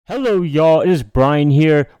Hello, y'all. It is Brian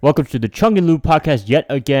here. Welcome to the Chung Lew podcast yet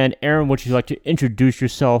again. Aaron, would you like to introduce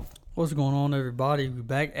yourself? What's going on, everybody? We're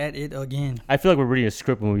back at it again. I feel like we're reading a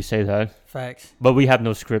script when we say that. Facts. But we have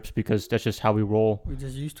no scripts because that's just how we roll. We're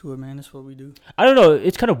just used to it, man. That's what we do. I don't know.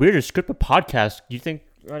 It's kind of weird to script a podcast. Do you think,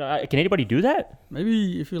 can anybody do that?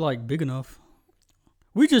 Maybe if you're like big enough.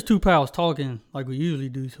 We just two pals talking like we usually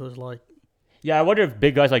do, so it's like. Yeah, I wonder if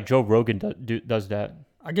big guys like Joe Rogan does that.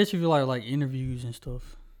 I guess if you like interviews and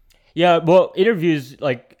stuff. Yeah, well, interviews,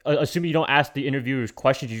 like, assuming you don't ask the interviewers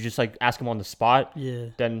questions, you just, like, ask them on the spot. Yeah.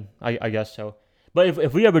 Then I guess so. But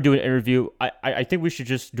if we ever do an interview, I think we should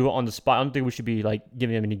just do it on the spot. I don't think we should be, like,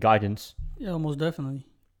 giving them any guidance. Yeah, most definitely.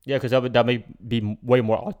 Yeah, because that may be way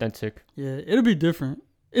more authentic. Yeah, it'll be different.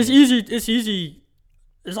 It's easy.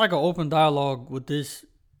 It's like an open dialogue with this,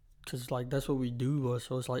 because, like, that's what we do.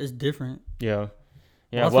 So it's, like, it's different. Yeah.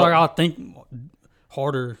 Yeah. I feel like I'll think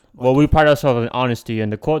harder. Well, we pride ourselves on honesty,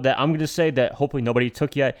 and the quote that I'm going to say that hopefully nobody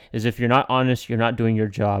took yet is, if you're not honest, you're not doing your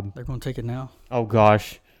job. They're going to take it now. Oh,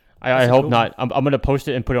 gosh. I hope not. I'm going to post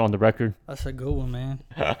it and put it on the record. That's a good one, man.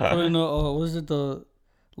 Put in the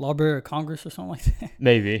Library of Congress or something like that?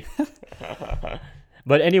 Maybe.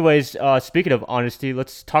 But anyways, speaking of honesty,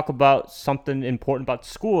 let's talk about something important about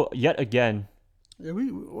school yet again. Yeah,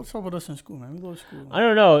 what's up with us in school, man? We go to school. I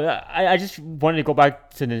don't know. I just wanted to go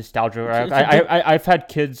back to nostalgia. I've had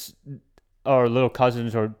kids or little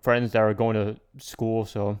cousins or friends that are going to school,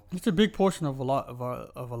 so it's a big portion of a lot of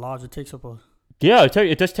our lives. It takes up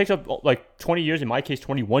it just takes up like 20 years. In my case,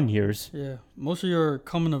 21 years. Yeah, most of your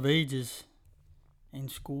coming of age is in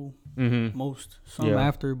school. Mm-hmm. Some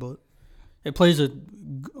after, but it plays a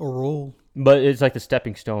role. But it's like the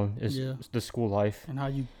stepping stone is the school life. And how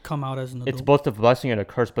you come out as an adult. It's both a blessing and a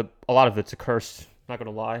curse, but a lot of it's a curse. Not going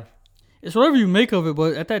to lie. It's whatever you make of it,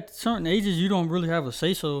 but at that certain ages, you don't really have a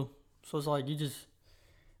say-so. So it's like you just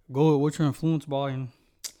go with what you're influenced by, and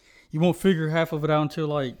you won't figure half of it out until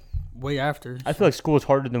like way after. I feel like school is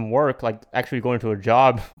harder than work, like actually going to a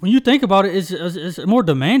job. When you think about it, it's more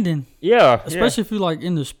demanding. Yeah. Especially if you're like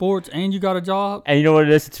into sports and you got a job. And you know what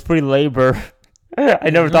it is? It's free labor. I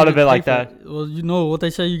never thought of it like that. Well, you know what they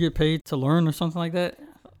say, you get paid to learn or something like that.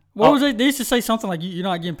 What was it? They used to say something like you're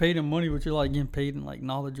not getting paid in money, but you're like getting paid in like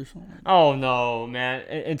knowledge or something. Oh no, man!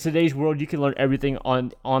 In today's world, you can learn everything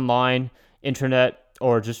online, internet,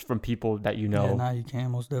 or just from people that you know. Yeah, now you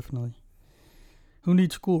can, most definitely. Who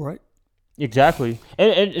needs school, right? Exactly,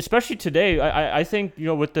 and especially today, I think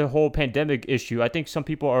with the whole pandemic issue, I think some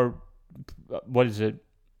people are,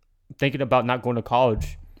 thinking about not going to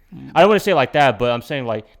college. I don't want to say it like that, but I'm saying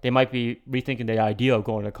like they might be rethinking the idea of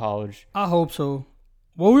going to college. I hope so.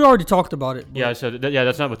 Well, we already talked about it. Yeah, so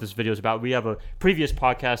that's not what this video is about. We have a previous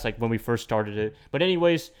podcast like when we first started it. But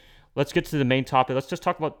anyways, let's get to the main topic. Let's just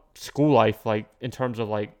talk about school life, like in terms of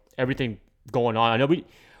like everything going on. I know we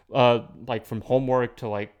like from homework to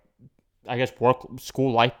like I guess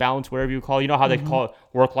school life balance, whatever you call it. You know how they call it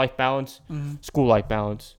work life balance, school life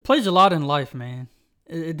balance. Plays a lot in life, man.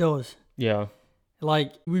 It does. Yeah.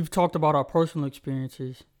 Like, we've talked about our personal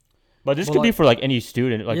experiences. But this could be for, like, any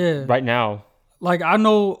student, like, right now. Like, I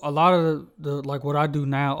know a lot of the like, what I do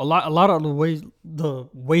now, a lot of the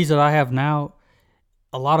ways that I have now,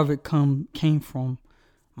 a lot of it came from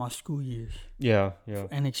my school years. Yeah.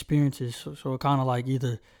 And experiences. So it kind of, like,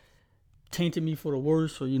 either tainted me for the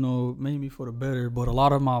worse or, made me for the better. But a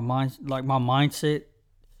lot of my mindset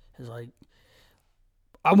is, like,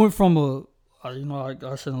 I went from like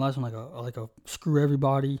I said in the last one, like a screw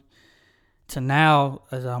everybody, to now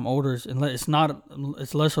as I'm older, it's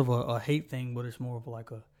less of a hate thing, but it's more of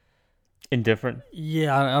like a indifferent.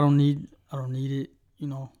 Yeah, I don't need it.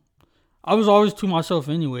 I was always to myself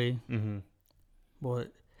anyway. Mm-hmm.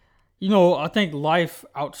 But I think life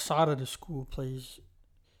outside of the school plays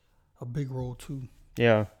a big role too.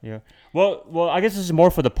 Yeah. Well, I guess this is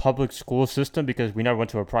more for the public school system because we never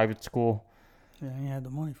went to a private school. Yeah, I ain't had the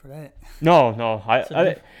money for that. No.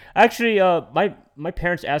 I actually, my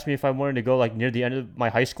parents asked me if I wanted to go like near the end of my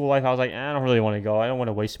high school life. I was like, I don't really want to go. I don't want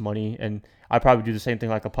to waste money, and I probably do the same thing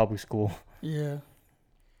like a public school. Yeah.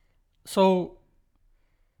 So,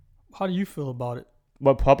 how do you feel about it?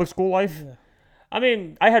 What, public school life? Yeah. I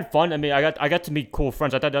mean, I had fun. I mean, I got to meet cool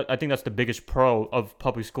friends. I think that's the biggest pro of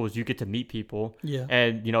public school is you get to meet people. Yeah.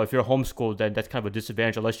 And if you're homeschooled, then that's kind of a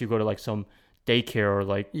disadvantage unless you go to like some daycare or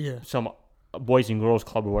like some boys and girls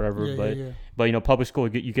club or whatever. But public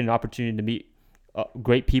school, you get an opportunity to meet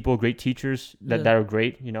great people, great teachers that are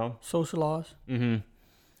great. Socialize. Mm-hmm.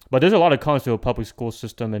 But there's a lot of cons to a public school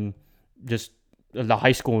system, and just the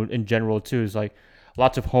high school in general too. Is like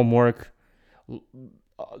lots of homework,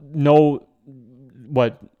 no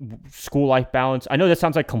school life balance. I know that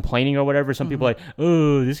sounds like complaining or whatever. Some people are like,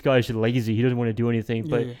 oh, this guy's lazy. He doesn't want to do anything.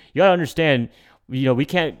 But you gotta understand, we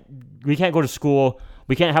can't go to school.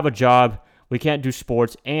 We can't have a job. We can't do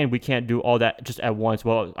sports, and we can't do all that just at once.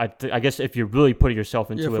 Well, I guess if you're really putting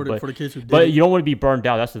yourself into it, for the kids who did but it. You don't want to be burned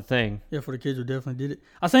out. That's the thing. Yeah, for the kids who definitely did it.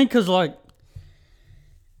 I think because, like,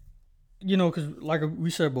 because like we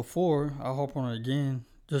said before, I'll hop on it again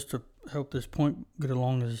just to help this point get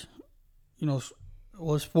along is,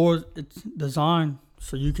 it's designed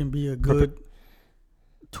so you can be a good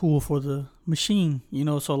tool for the machine,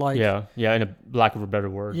 so like. Yeah, in a lack of a better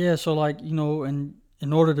word. Yeah, so like, and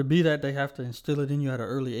in order to be that, they have to instill it in you at an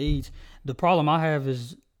early age. The problem I have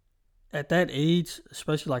is at that age,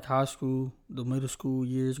 especially like high school, the middle school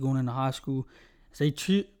years, going into high school, they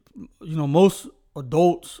treat, most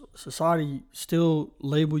adults, society still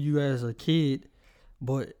label you as a kid,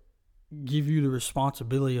 but give you the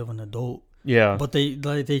responsibility of an adult. Yeah. But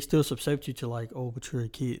they still subject you to like, oh, but you're a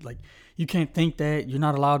kid. Like, you can't think that. You're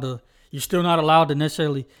still not allowed to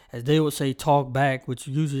necessarily, as they would say, talk back, which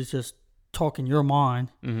usually is just talk in your mind,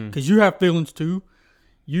 because you have feelings too.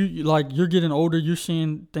 You're getting older. You're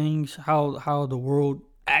seeing things how the world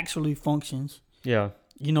actually functions. Yeah.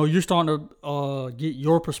 You're starting to get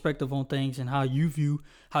your perspective on things and how you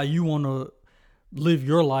want to live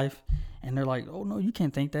your life. And they're like, oh no, you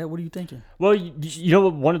can't think that. What are you thinking? Well,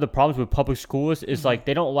 one of the problems with public schools is like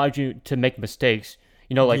they don't allow you to make mistakes.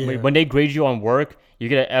 When they grade you on work, you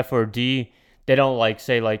get an F or a D. They don't like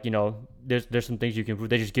say like there's some things you can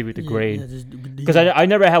improve. They just give you the grade. Because I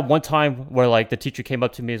never had one time where like the teacher came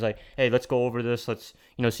up to me and is like, hey, let's go over this. Let's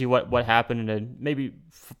see what happened and then maybe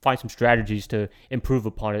find some strategies to improve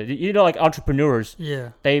upon it. Like entrepreneurs,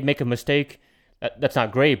 they make a mistake. That's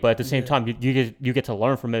not great, but at the same time, you get to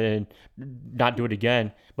learn from it and not do it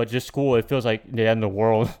again. But just school, it feels like the end of the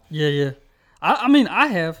world. Yeah. I mean, I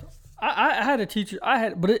had a teacher.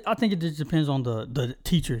 But I think it just depends on the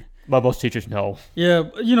teacher. But most teachers know. Yeah,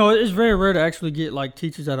 it's very rare to actually get like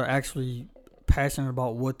teachers that are actually passionate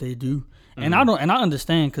about what they do. And I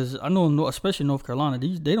understand because I know, especially in North Carolina,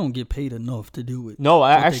 they don't get paid enough to do it. No,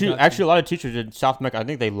 actually, a lot of teachers in South America, I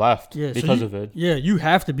think they left because of it. Yeah, you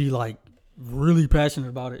have to be like really passionate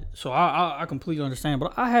about it. So I completely understand.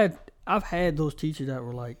 But I've had those teachers that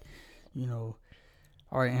were like, all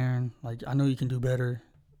right, Aaron, like I know you can do better.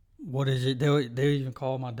 What is it? They even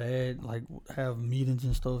call my dad, like have meetings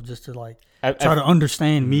and stuff just to like try to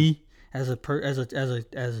understand me as a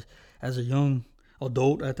young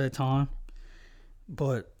adult at that time.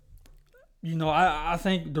 But I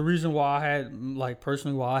think the reason why I had like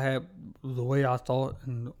personally why I had the way I thought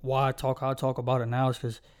and why how I talk about it now is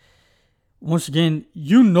because once again,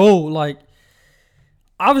 like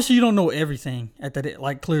obviously you don't know everything at that,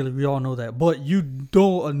 like clearly we all know that, but you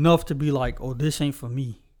know enough to be like, oh, this ain't for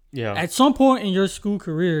me. Yeah. At some point in your school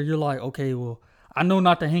career, you're like, okay, well, I know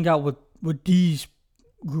not to hang out with these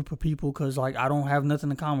group of people because like I don't have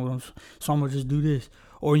nothing in common with them, so I'm gonna just do this.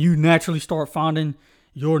 Or you naturally start finding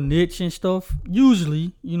your niche and stuff.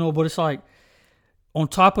 Usually, but it's like on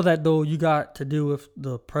top of that though, you got to deal with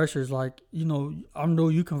the pressures. Like I know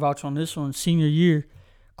you can vouch on this one. Senior year,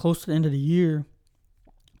 close to the end of the year,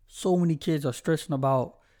 so many kids are stressing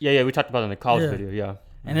about. Yeah, we talked about it in the college video. Yeah,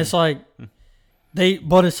 and it's like.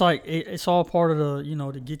 But it's like it's all part of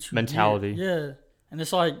the to get you mentality. Yeah, and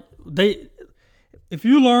it's like if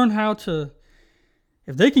you learn how to,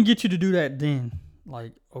 if they can get you to do that, then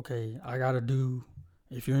like okay, I gotta do.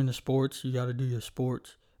 If you're into sports, you gotta do your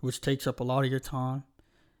sports, which takes up a lot of your time,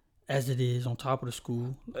 as it is on top of the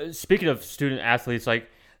school. Speaking of student athletes, like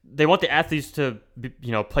they want the athletes to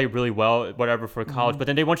play really well, whatever for college, but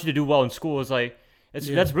then they want you to do well in school. It's like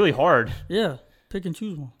that's really hard. Yeah. Pick and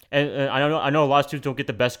choose one. And I know a lot of students don't get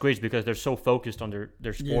the best grades because they're so focused on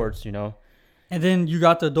their sports, And then you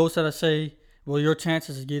got the adults that say, well, your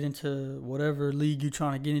chances to get into whatever league you're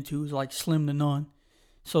trying to get into is like slim to none.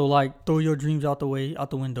 So like throw your dreams out the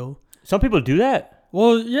window. Some people do that.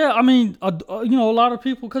 Well, yeah, I mean, a lot of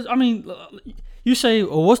people, because I mean, you say,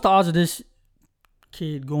 well, what's the odds of this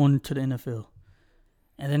kid going to the NFL?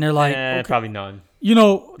 And then they're like, okay. Probably none.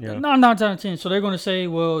 9 out of 10. So they're going to say,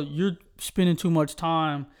 well, you're spending too much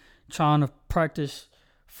time trying to practice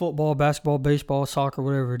football, basketball, baseball, soccer,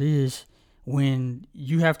 whatever it is, when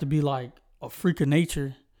you have to be like a freak of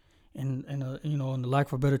nature and in the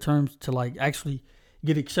lack of better terms, to like actually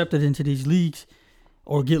get accepted into these leagues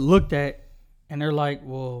or get looked at. And they're like,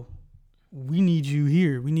 well, we need you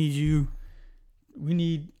here. We need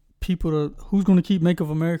people who's going to keep Make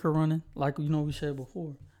of America running, like we said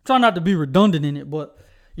before. Try not to be redundant in it, but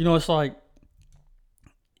it's like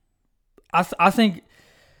I think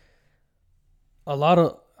a lot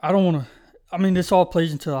of I don't want to. I mean, this all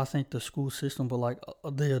plays into I think the school system, but like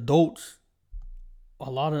the adults, a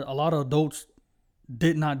lot of adults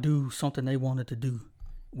did not do something they wanted to do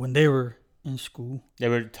when they were in school. They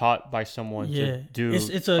were taught by someone to do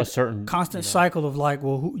it's a certain constant cycle of like,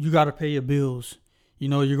 well, you got to pay your bills. You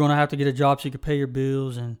know, you're gonna have to get a job so you can pay your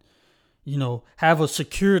bills and have a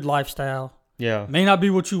secured lifestyle. Yeah, may not be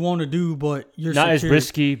what you want to do, but you're not secured. as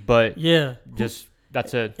risky, but yeah, just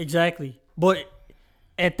that's it. Exactly. But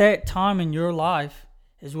at that time in your life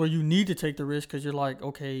is where you need to take the risk because you're like,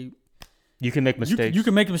 okay, you can make mistakes. You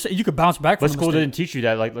can make a mistake. You can bounce back from but school didn't teach you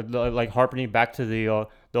that. Like harping back to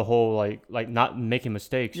the whole like not making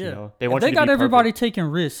mistakes. Yeah. You know, they want if you they to got be everybody perfect. taking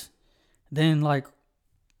risks, then like,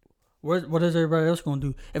 what is everybody else going to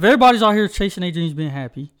do? If everybody's out here chasing their dreams, being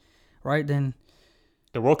happy, right? Then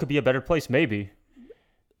the world could be a better place. Maybe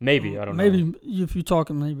I don't know. Maybe if you're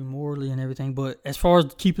talking maybe morally and everything, but as far as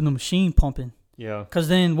keeping the machine pumping, yeah. Because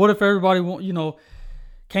then what if everybody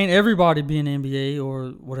can't everybody be in the NBA or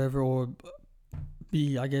whatever, or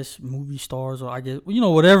be, I guess, movie stars, or I guess,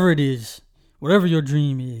 whatever it is, whatever your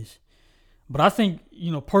dream is. But I think,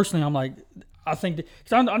 personally, I'm like, I think,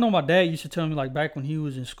 because I know my dad used to tell me, like, back when he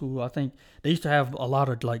was in school, I think they used to have a lot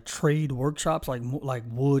of, like, trade workshops, like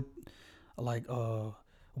wood, like,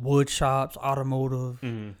 wood shops, automotive,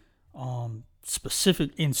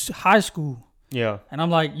 specific in high school. Yeah. And I'm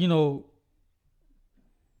like,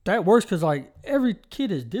 that works because, like, every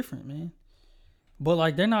kid is different, man. But,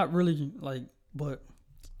 like, they're not really, like, but,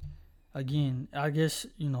 again, I guess,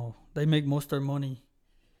 they make most of their money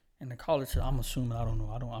in the college. I'm assuming. I don't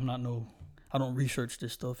know. I don't research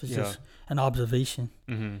this stuff. It's just an observation.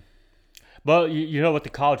 Mm-hmm. But you know what, the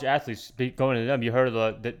college athletes going to them, you heard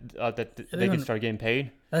of that they can start getting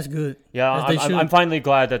paid. That's good. Yeah, I'm finally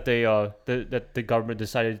glad that they that the government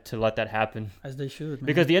decided to let that happen. As they should, man.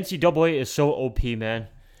 Because the NCAA is so OP, man.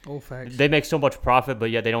 Oh, facts. They make so much profit, but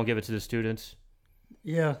yet they don't give it to the students.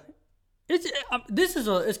 Yeah,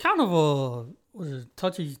 it's kind of a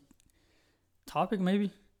touchy topic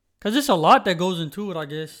maybe, because it's a lot that goes into it, I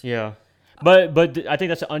guess. Yeah. But I think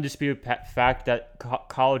that's an undisputed fact that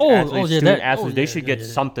college athletes, student athletes, they should get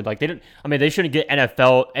something. Like they shouldn't get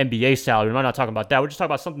NFL, NBA salary. We're not talking about that. We're just talking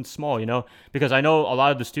about something small, Because I know a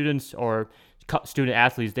lot of the students or student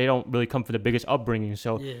athletes, they don't really come from the biggest upbringing.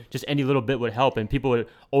 So just any little bit would help. And people would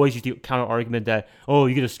always use the counter argument that, oh,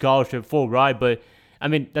 you get a scholarship, full ride. But I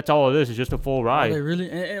mean, that's all it is just a full ride. They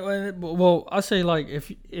really? Well, I say like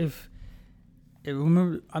if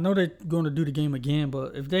remember, I know they're going to do the game again,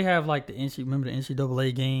 but if they have like remember the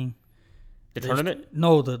NCAA game, the tournament?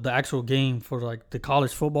 No, the actual game for like the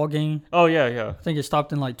college football game. Oh yeah. I think it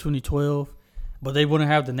stopped in like 2012, but they wouldn't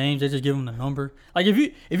have the names; they just give them the number. Like if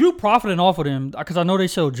you profiting off of them, because I know they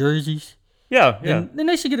sell jerseys. Yeah. Then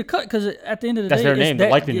they should get a cut because at the end of the that's day, their name, the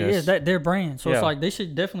likeness. Yeah, that's their brand. So it's like they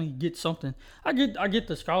should definitely get something. I get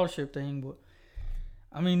the scholarship thing, but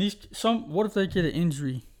I mean what if they get an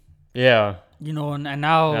injury? Yeah. And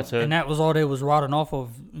now that's it. And that was all they was riding off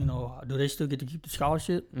of. Do they still get to keep the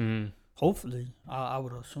scholarship? Mm-hmm. Hopefully, I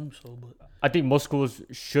would assume so. But I think most schools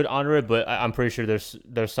should honor it, but I'm pretty sure there's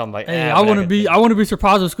some like. Hey, I wouldn't be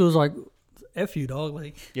surprised if schools like, F you, dog.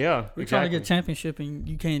 Like, yeah, we're trying to get a championship, and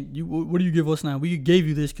you can't. What do you give us now? We gave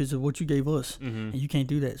you this because of what you gave us, and you can't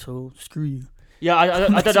do that. So screw you. Yeah,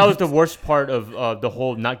 I thought that was the worst part of the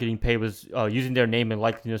whole not getting paid was using their name and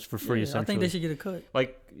likeness for free. Essentially, I think they should get a cut.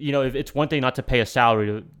 Like, if it's one thing not to pay a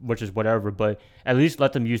salary, which is whatever, but at least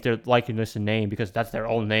let them use their likeness and name because that's their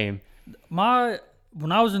own name.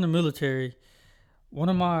 When I was in the military, one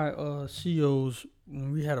of my CEOs,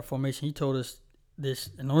 when we had a formation, he told us this,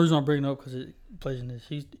 and the reason I'm bringing it up because it plays in this.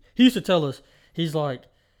 He used to tell us, he's like,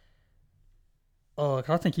 'cause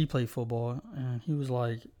I think he played football, and he was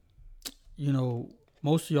like,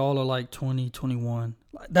 most of y'all are like 20, 21.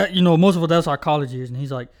 That most of us, that's our college years, and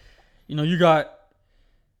he's like, you got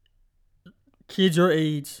kids your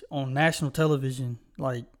age on national television,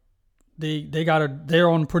 like they're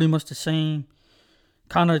on pretty much the same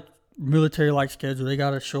kind of military-like schedule. They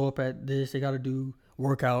gotta show up at this. They gotta do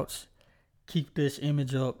workouts, keep this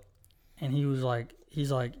image up. And he's like,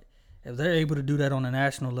 if they're able to do that on a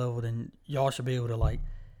national level, then y'all should be able to like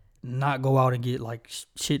not go out and get like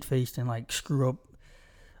shit-faced and like screw up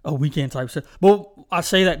a weekend type stuff. But I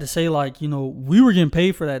say that to say like, we were getting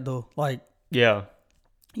paid for that though. Like, yeah,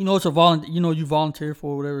 it's a volunteer. You volunteer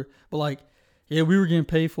for whatever. But like, yeah, we were getting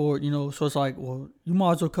paid for it, so it's like, well, you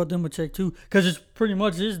might as well cut them a check too. Because it's pretty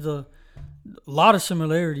much a lot of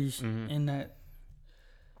similarities in that.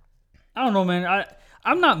 I don't know, man.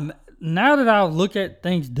 I'm not, now that I look at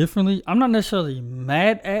things differently, I'm not necessarily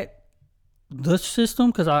mad at the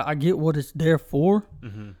system because I get what it's there for,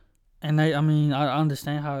 Mm-hmm. and I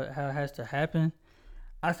understand how it has to happen.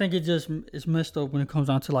 I think it's messed up when it comes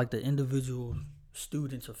down to like the individual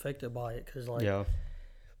students affected by it because like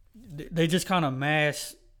they just kind of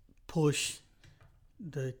mass push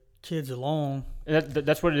the kids along. And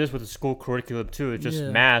that's what it is with the school curriculum too. It's just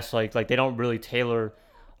mass. Like they don't really tailor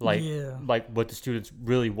like what the students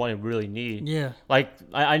really want and really need. Yeah. Like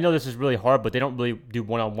I know this is really hard, but they don't really do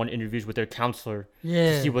one-on-one interviews with their counselor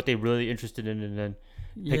to see what they're really interested in and then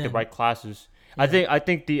pick the right classes. Yeah. I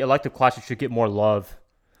think the elective classes should get more love.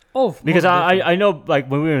 Oh, because I know like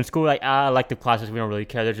when we were in school, like elective classes we don't really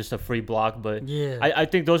care. They're just a free block. But I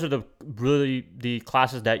think those are the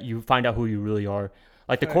classes that you find out who you really are.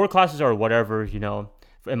 Like the core classes are whatever,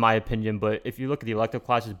 in my opinion. But if you look at the elective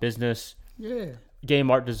classes, business,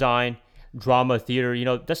 game art design, drama,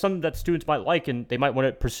 theater, that's something that students might like and they might want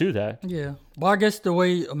to pursue that. Yeah. Well, I guess the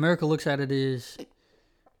way America looks at it is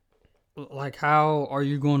like, how are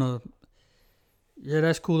you going to,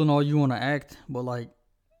 that's cool and all, you want to act, but like,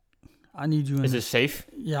 I need you in Is it safe?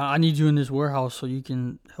 Yeah, I need you in this warehouse so you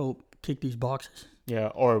can help kick these boxes. Yeah,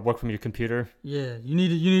 or work from your computer. Yeah, you need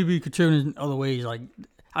to be contributing in other ways. Like,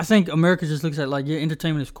 I think America just looks at like,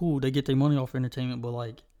 entertainment is cool. They get their money off entertainment, but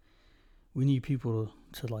like, we need people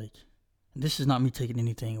to like. This is not me taking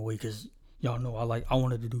anything away because y'all know I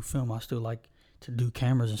wanted to do film. I still like to do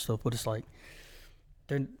cameras and stuff, but it's like,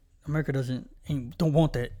 America don't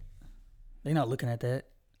want that. They're not looking at that.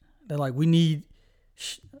 They're like, we need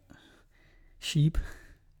sheep.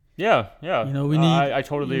 Yeah. We need. I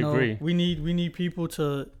totally agree. We need people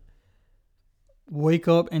to wake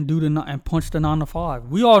up and and punch the 9 to 5.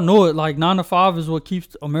 We all know it. Like 9 to 5 is what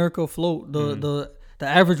keeps America afloat. The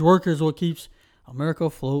average worker is what keeps America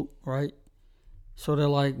afloat, right? So they're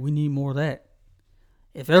like, we need more of that.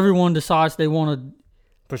 If everyone decides they want to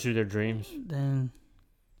pursue their dreams, then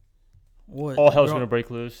what? All hell's gonna break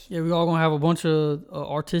loose. Yeah, we all gonna have a bunch of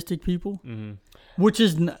artistic people, which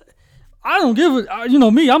is. I don't give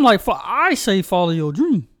it. Me, I'm like, I say follow your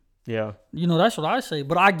dream. Yeah. That's what I say.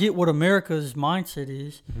 But I get what America's mindset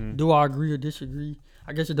is. Mm-hmm. Do I agree or disagree?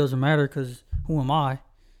 I guess it doesn't matter because who am I?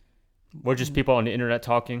 We're just people on the internet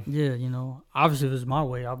talking. Yeah, obviously if it's my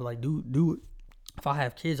way, I'll be like, do it. If I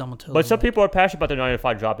have kids, I'm going to tell them. But some people are passionate about their 9 to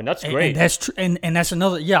 5 job, and that's great. And that's true. And that's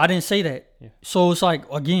another, I didn't say that. Yeah. So it's like,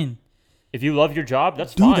 again. If you love your job,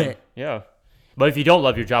 that's do fine. That. Yeah. But if you don't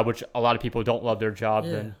love your job, which a lot of people don't love their job,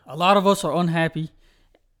 then a lot of us are unhappy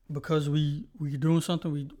because we're doing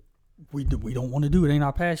something we don't want to do. It ain't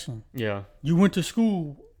our passion. Yeah. You went to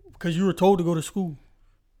school because you were told to go to school.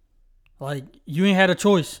 Like you ain't had a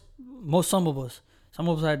choice. Some of us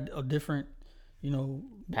had a different,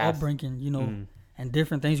 upbringing, and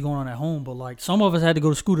different things going on at home. But like some of us had to go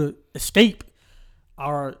to school to escape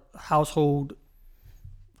our household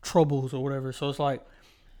troubles or whatever. So it's like.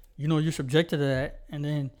 You're subjected to that, and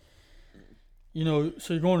then,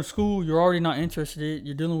 so you're going to school. You're already not interested.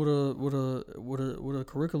 You're dealing with a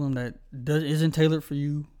curriculum that isn't tailored for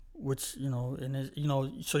you, which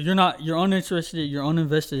so you're uninterested. You're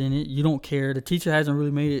uninvested in it. You don't care. The teacher hasn't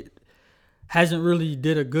really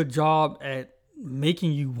did a good job at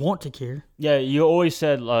making you want to care. Yeah, you always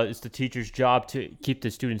said it's the teacher's job to keep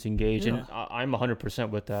the students engaged, and I'm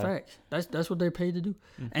 100% with that. Facts. That's what they're paid to do,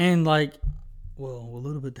 and like. Well, a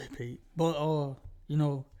little bit they paid, but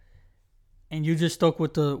and you just stuck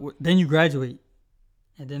with then you graduate,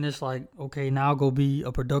 and then it's like, okay, now go be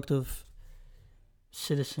a productive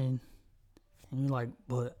citizen, and you're like,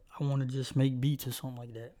 but I want to just make beats or something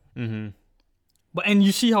like that. Mm-hmm. But and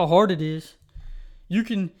you see how hard it is.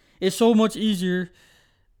 It's so much easier,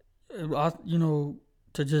 to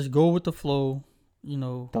just go with the flow,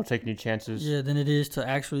 Don't take any chances. Yeah, than it is to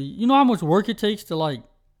actually, how much work it takes to like.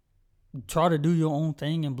 Try to do your own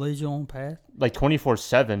thing and blaze your own path. Like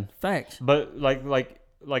 24/7. Facts. But like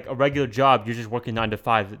a regular job, you're just working 9 to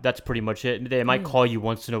 5. That's pretty much it. They might call you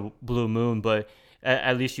once in a blue moon, but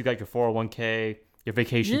at least you got your 401k, your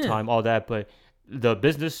vacation time, all that. But the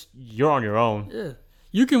business, you're on your own. Yeah.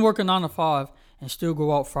 You can work a 9 to 5 and still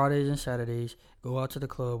go out Fridays and Saturdays, go out to the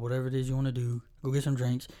club, whatever it is you want to do, go get some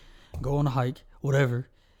drinks, go on a hike, whatever,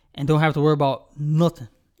 and don't have to worry about nothing.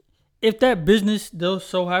 If that business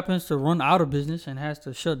so happens to run out of business and has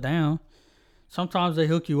to shut down, sometimes they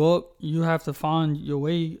hook you up. You have to find your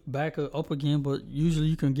way back up again, but usually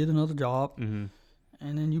you can get another job, and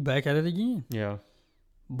then you back at it again. Yeah.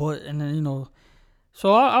 But, and then,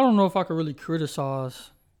 so I don't know if I could really criticize.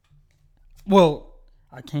 Well,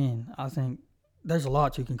 I can. I think there's a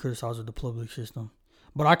lot you can criticize with the public system.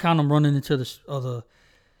 But I kind of running into the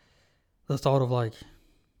thought of like,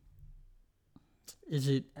 is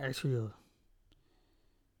it actually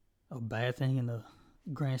a bad thing in the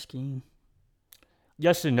grand scheme.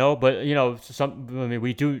 Yes and no, but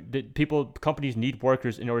companies need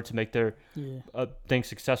workers in order to make their thing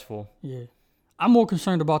successful. Yeah, I'm more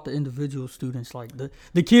concerned about the individual students, like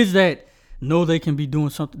the kids that know they can be doing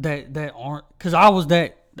something that aren't. Because I was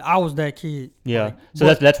that kid. Yeah, like,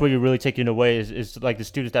 so that's what you're really taking away is like the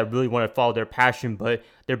students that really want to follow their passion, but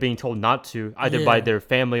they're being told not to, either by their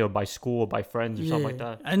family or by school or by friends or something like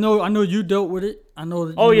that. I know you dealt with it. I know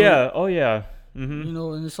that. Oh yeah. Mm-hmm. You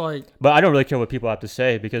know, and it's like. But I don't really care what people have to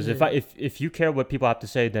say, because if you care what people have to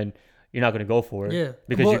say, then you're not gonna go for it. Yeah.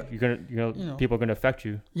 Because you're gonna people are gonna affect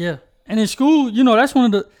you. Yeah, and in school,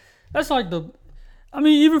 that's like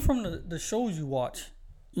even from the shows you watch,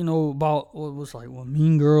 about what was like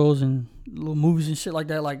Mean Girls and little movies and shit like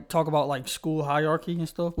that, like talk about like school hierarchy and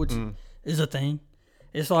stuff, which is a thing.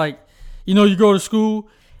 It's like, you go to school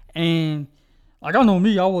and like I know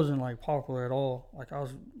me, I wasn't like popular at all. Like I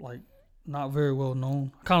was like not very well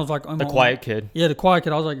known. I kind of was like the quiet kid. Yeah, the quiet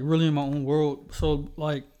kid. I was like really in my own world. So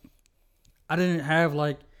like I didn't have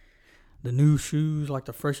like the new shoes, like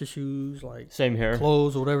the freshest shoes, like same here,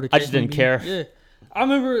 clothes or whatever. I just didn't care. Yeah, I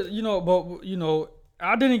remember,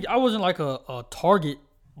 I wasn't like a target,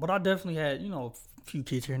 but I definitely had, a few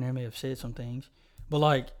kids here and there may have said some things, but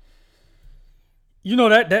like,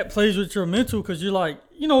 that plays with your mental, because you're like,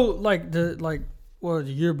 the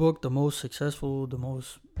yearbook, the most successful,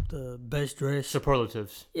 the best dressed,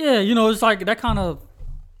 superlatives. Yeah, it's like that kind of.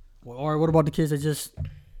 Well, all right, what about the kids that just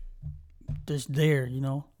there,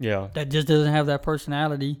 Yeah. that just doesn't have that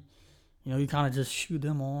personality. You kind of just shoot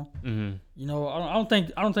them on. Mm-hmm.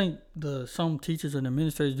 I don't think some teachers and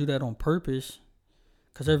administrators do that on purpose,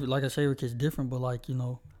 because like I say, every kid's different. But like,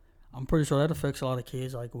 I'm pretty sure that affects a lot of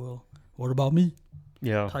kids. Like, well, what about me?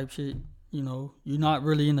 Yeah. Type shit. You're not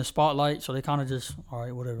really in the spotlight, so they kind of just, all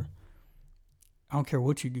right, whatever. I don't care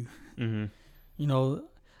what you do. Mm-hmm.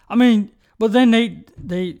 But then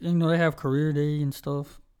they have career day and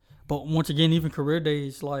stuff. But once again, even career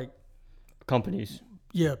days, like companies.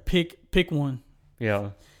 Yeah, pick one. Yeah.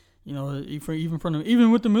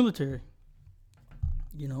 Even with the military.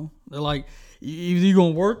 They're like, either you're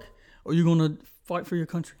gonna work or you're gonna fight for your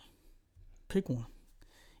country. Pick one.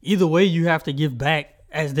 Either way, you have to give back,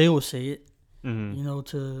 as they will say it. Mm-hmm.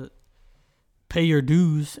 To pay your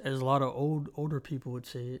dues, as a lot of older people would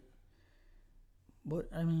say it. But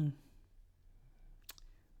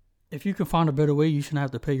if you can find a better way, you shouldn't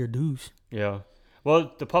have to pay your dues. Yeah.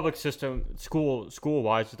 Well, the public system,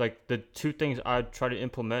 school-wise, like the two things I try to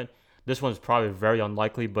implement, this one's probably very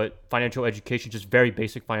unlikely, but financial education, just very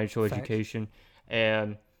basic financial education,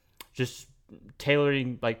 and just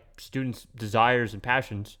tailoring like students' desires and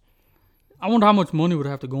passions. I wonder how much money would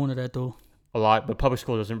have to go into that, though. A lot, but public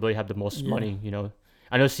school doesn't really have the most money,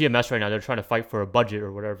 I know CMS right now, they're trying to fight for a budget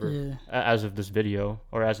or whatever as of this video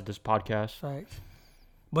or as of this podcast. Facts.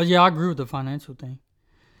 But yeah, I agree with the financial thing.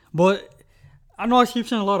 But I know I keep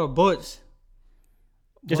saying a lot of buts.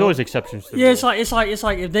 There's always exceptions to it's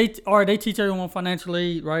like if they teach everyone financial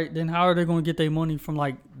aid, right? Then how are they going to get their money from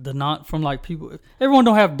people? If everyone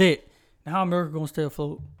don't have debt, then how America going to stay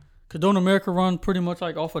afloat? Because don't America run pretty much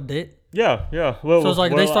like off of debt? Yeah. Well, so it's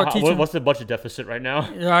like they start teaching. What's the budget deficit right now?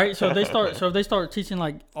 Right. So if they start teaching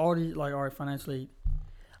like all these all right, financial aid.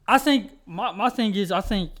 I think my thing is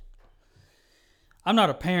I'm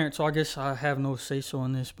not a parent, so I guess I have no say so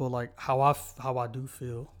in this. But like how I do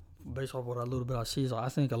feel, based off what a little bit I see, is I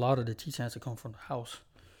think a lot of the teaching has to come from the house.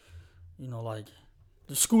 Like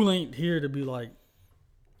the school ain't here to be like,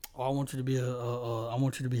 oh, I want you to be I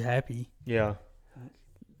want you to be happy. Yeah,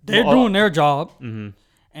 they're doing their job,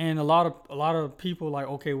 and a lot of people like,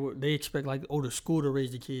 okay, well, they expect like the school to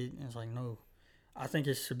raise the kid, and it's like, no, I think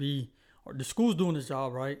it should be, or the school's doing its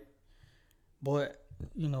job, right? But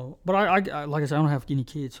but I like I said, I don't have any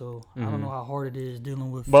kids, so I don't know how hard it is dealing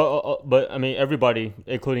with. But everybody,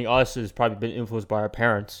 including us, has probably been influenced by our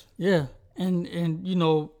parents. Yeah, and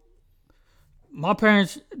my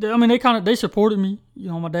parents, they supported me.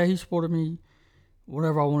 My dad, he supported me,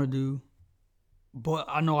 whatever I want to do. But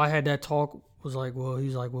I know I had that talk. He's like, well,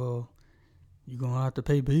 you're gonna have to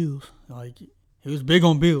pay bills. Like he was big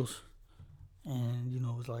on bills, and it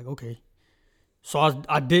was like, okay. So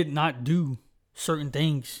I did not do certain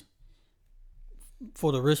things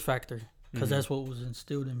for the risk factor, because that's what was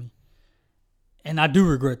instilled in me, and I do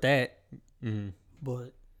regret that.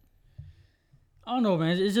 But I don't know,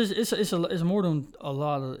 man. It's just it's more than a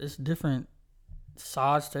lot of, it's different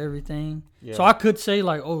sides to everything. Yeah. So I could say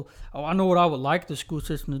like, oh, I know what I would like the school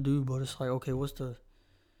system to do, but it's like, okay, what's the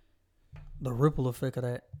ripple effect of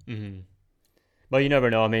that? But you never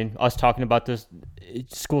know. Us talking about this,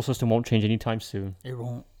 school system won't change anytime soon. It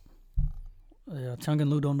won't. Yeah, Chung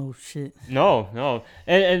Lew don't know shit. No.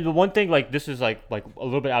 And the one thing, like, this is like a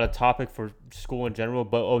little bit out of topic for school in general,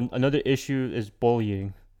 but another issue is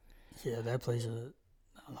bullying. Yeah, that plays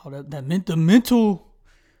the mental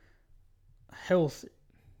health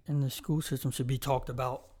in the school system should be talked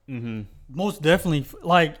about. Mm-hmm. Most definitely.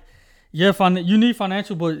 Like, yeah, you need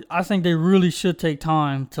financial, but I think they really should take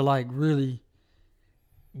time to like really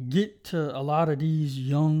get to a lot of these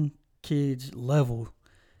young kids' level,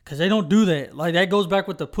 because they don't do that. Like, that goes back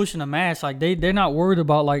with the pushing the mask. Like, they're not worried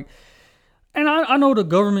about like, and I know the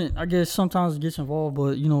government, I guess, sometimes gets involved,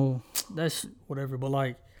 but you know, that's whatever. But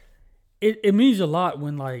like, it means a lot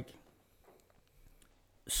when like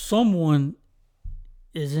someone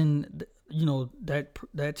is in, you know,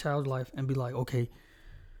 that child's life and be like, okay,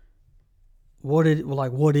 what is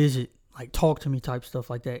it? Like, talk to me type stuff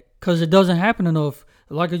like that. Because it doesn't happen enough.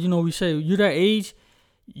 Like, you know, we say, you're that age,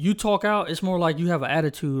 you talk out, it's more like you have an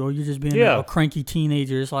attitude or you're just being a cranky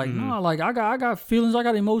teenager. It's like, no, like, I got feelings, I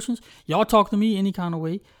got emotions. Y'all talk to me any kind of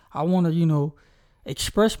way. I want to, you know,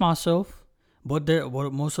 express myself. But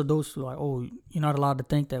most of those are like, oh, you're not allowed to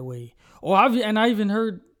think that way. Or I've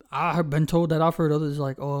been told that I've heard others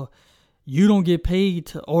like, oh, you don't get paid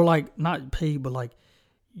to, or like, not paid, but like,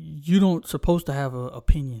 you don't supposed to have an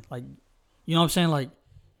opinion. Like, you know what I'm saying? Like,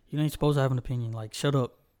 you ain't supposed to have an opinion. Like, shut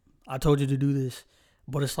up. I told you to do this.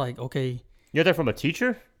 But it's like, okay. You got that from a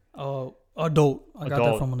teacher? Adult. I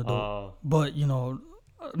got that from an adult. But, you know,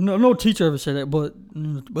 no teacher ever said that. But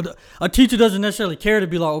a teacher doesn't necessarily care to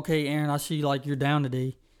be like, okay, Aaron, I see like you're down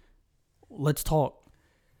today. Let's talk.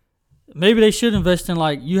 Maybe they should invest in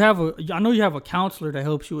like, I know you have a counselor that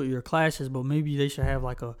helps you with your classes, but maybe they should have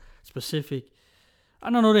like a specific, I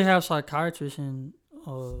don't know, they have psychiatrists in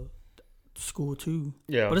school too.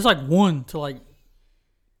 Yeah. But it's like one to like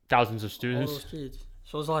thousands of students. All those kids.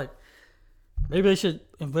 So it's like, maybe they should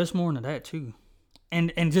invest more into that too.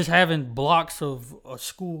 And just having blocks of a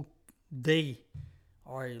school day.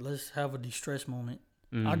 All right, let's have a de-stress moment.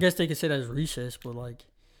 I guess they could say that as recess, but like,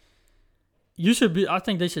 I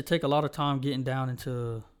think they should take a lot of time getting down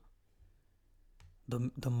into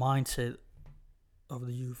the mindset of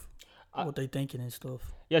the youth, what they thinking and stuff.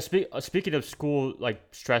 Yeah, speaking of school, like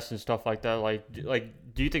stress and stuff like that,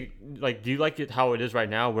 do you like it how it is right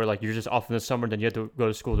now, where like you're just off in the summer, then you have to go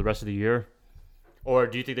to school the rest of the year, or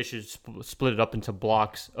do you think they should split it up into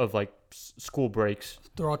blocks of like school breaks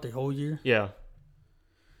throughout the whole year? Yeah,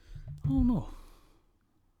 I don't know.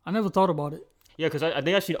 I never thought about it. Yeah, because I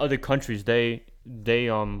think I've seen other countries but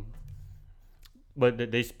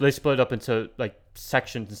they split it up into like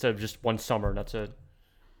sections instead of just one summer. That's it.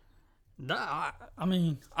 I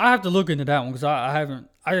mean, I have to look into that one because I haven't.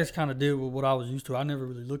 I just kind of did with what I was used to. I never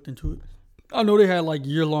really looked into it. I know they had like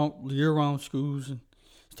year-round schools and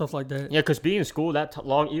stuff like that. Yeah, because being in school that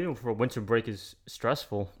long, even for a winter break, is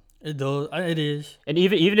stressful. It does. It is. And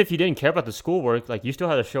even if you didn't care about the schoolwork, like you still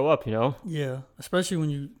had to show up, you know? Yeah, especially when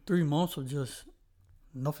you 3 months of just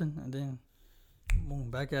nothing and then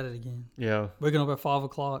boom, back at it again. Yeah. Waking up at 5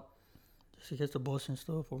 o'clock just to catch the bus and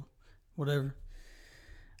stuff or whatever.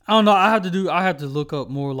 I don't know. I have to look up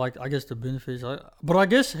more, like, I guess the benefits. But I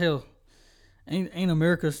guess, hell, ain't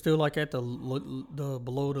America still like at the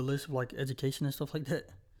below the list of like education and stuff like that?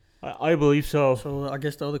 I believe so. So I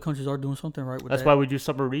guess the other countries are doing something right with that. That's why we do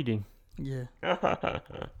summer reading. Yeah.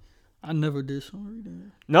 I never did summer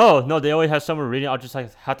reading. No, they always have summer reading. I'll just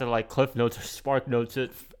like have to like Cliff Notes or Spark Notes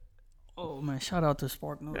it. Oh man, shout out to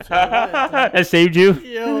Spark Notes. That saved you.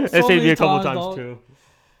 Yeah, that saved me a couple times too.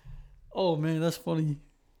 Oh man, that's funny.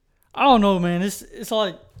 I don't know, man. It's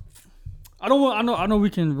like I know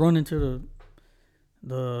we can run into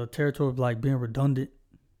the territory of like being redundant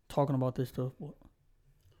talking about this stuff.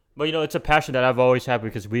 But you know, it's a passion that I've always had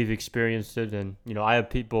because we've experienced it, and you know, I have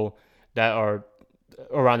people that are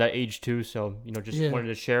around that age too. So you know, just wanted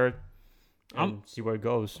to share it and see where it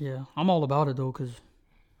goes. Yeah, I'm all about it though, cause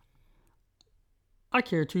I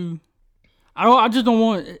care too. I just don't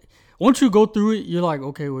want. Once you go through it, you're like,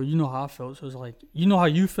 okay, well, you know how I felt. So it's like, you know how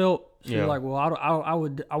you felt. So you're like, well, I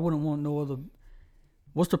wouldn't want no other.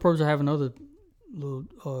 What's the purpose of having other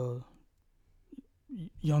little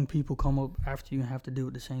young people come up after you and have to do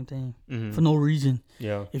the same thing for no reason?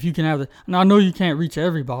 Yeah. If you can have now I know you can't reach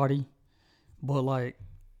everybody, but like,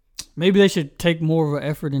 maybe they should take more of an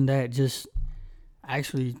effort in that. Just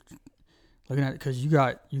actually looking at it, because you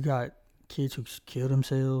got kids who kill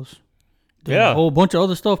themselves. A whole bunch of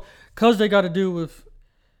other stuff because they got to deal with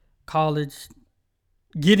college,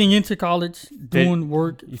 getting into college, doing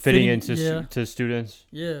work, fitting into to students.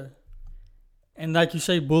 Yeah, and like you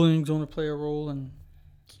say, bullying's going to play a role, and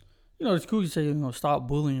you know it's cool to say stop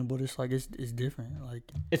bullying, but it's like it's different. Like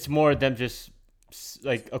it's more them just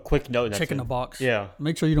like a quick note. And checking the box. Yeah.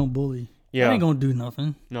 Make sure you don't bully. Yeah. That ain't gonna do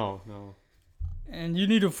nothing. No. And you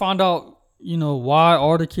need to find out, why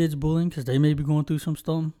are the kids bullying? Because they may be going through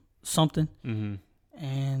something. Mm-hmm.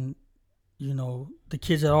 And the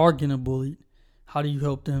kids that are getting bullied, how do you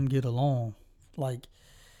help them get along? Like,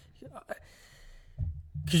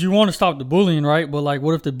 because you want to stop the bullying, right? But like,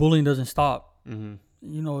 what if the bullying doesn't stop?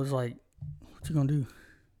 Mm-hmm. It's like, what you gonna do?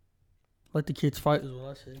 Let the kids fight is what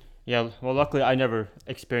I say. Yeah. Well, luckily I never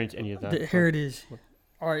experienced any of that. Here it is.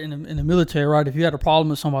 All right, in the military, right? If you had a problem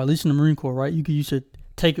with somebody, at least in the Marine Corps, right? You could use it.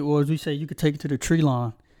 Take it, or as we say, you could take it to the tree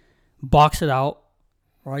line, box it out,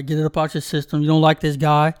 right? Get it up out your system. You don't like this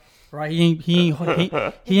guy, right? He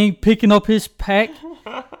ain't picking up his pack.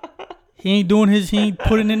 He ain't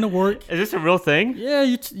putting in the work. Is this a real thing? Yeah,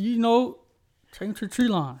 take him to the tree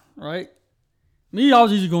line, right? Me, I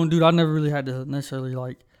was usually going to do that. I never really had to necessarily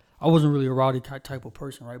I wasn't really a rowdy type of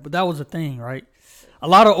person, right? But that was a thing, right?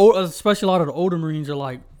 Especially a lot of the older Marines are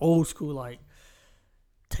like old school, like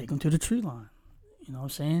take them to the tree line. You know what I'm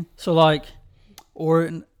saying? So for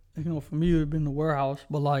me it would have been the warehouse,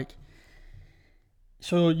 but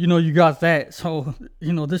so you got that. So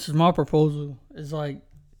this is my proposal. It's have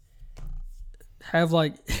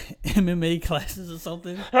MMA classes or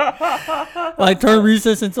something. Turn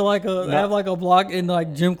recess into have a block in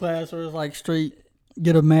gym class, or it's straight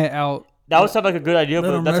get a mat out. That would sound like a good idea, Let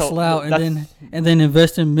but them wrestle out, and then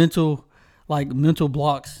invest in mental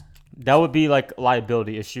blocks. That would be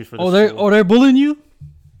liability issues for the school. They're bullying you?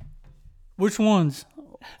 Which ones?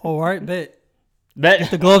 All right, bet. Get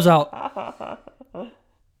the gloves out.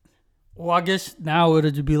 Well, I guess now it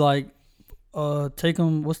would be take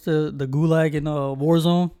them. What's the gulag in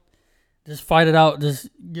Warzone? Just fight it out. Just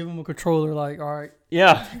give them a controller. All right.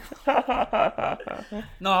 Yeah.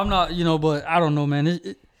 No, I'm not. But I don't know, man.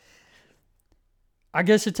 I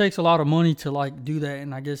guess it takes a lot of money to do that,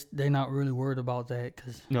 and I guess they're not really worried about that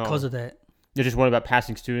because of that. They're just worried about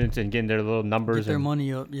passing students and getting their little numbers. Get their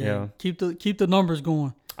money up. Yeah. Keep the numbers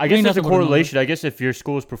going. I guess there's a correlation. I guess if your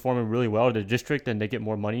school is performing really well in the district, then they get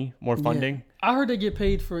more money, more funding. Yeah. I heard they get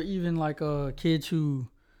paid for even kids who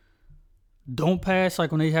don't pass,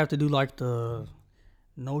 when they have to do the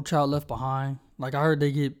No Child Left Behind. I heard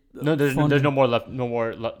they get there's no more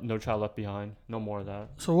No Child Left Behind. No more of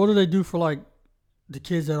that. So what do they do for the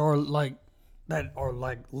kids that are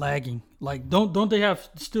lagging? Don't they have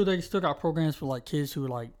they still got programs for kids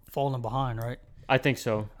who are falling behind, right? I think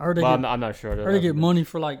so. I heard I'm not sure. I heard they get money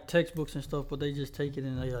for textbooks and stuff, but they just take it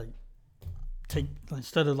and they take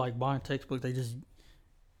instead of buying textbooks, they just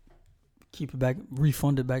keep it back,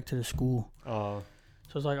 refund it back to the school. So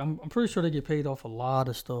it's I'm pretty sure they get paid off a lot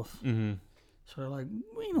of stuff. Mm-hmm. So they're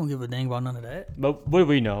we don't give a dang about none of that. But what do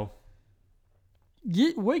we know?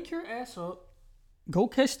 Wake your ass up. Go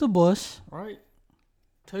catch the bus, right?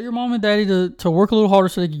 Tell your mom and daddy to work a little harder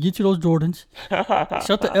so they can get you those Jordans.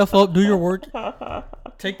 Shut the F up, do your work.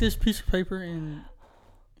 Take this piece of paper and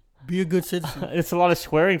be a good citizen. It's a lot of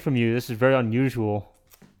swearing from you. This is very unusual.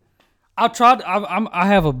 I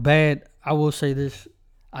will say this.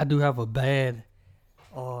 I do have a bad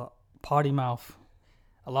potty mouth.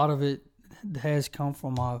 A lot of it has come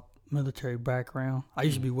from my military background. I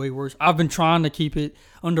used to be way worse. I've been trying to keep it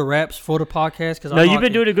under wraps for the podcast because you've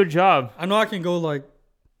been doing a good job. I know I can go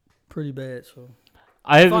pretty bad. So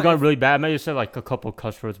I haven't gone really bad. I might have said a couple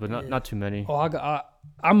cuss words, but not too many. Oh,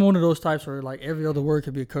 I'm one of those types where every other word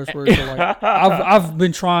could be a curse word. So I've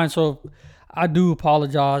been trying. So I do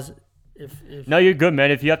apologize if. No, you're good,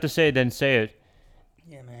 man. If you have to say it, then say it.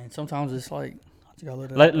 Yeah, man. Sometimes it's I just gotta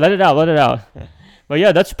let it out. Let it out. But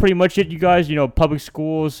yeah, that's pretty much it, you guys. Public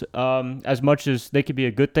schools, as much as they could be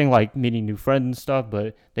a good thing, meeting new friends and stuff,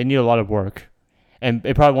 but they need a lot of work. And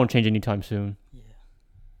it probably won't change anytime soon. Yeah.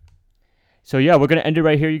 So yeah, we're going to end it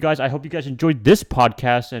right here, you guys. I hope you guys enjoyed this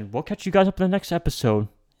podcast, and we'll catch you guys up in the next episode.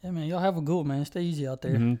 Yeah, man. Y'all have a good one, man. Stay easy out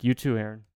there. Mm-hmm. You too, Aaron.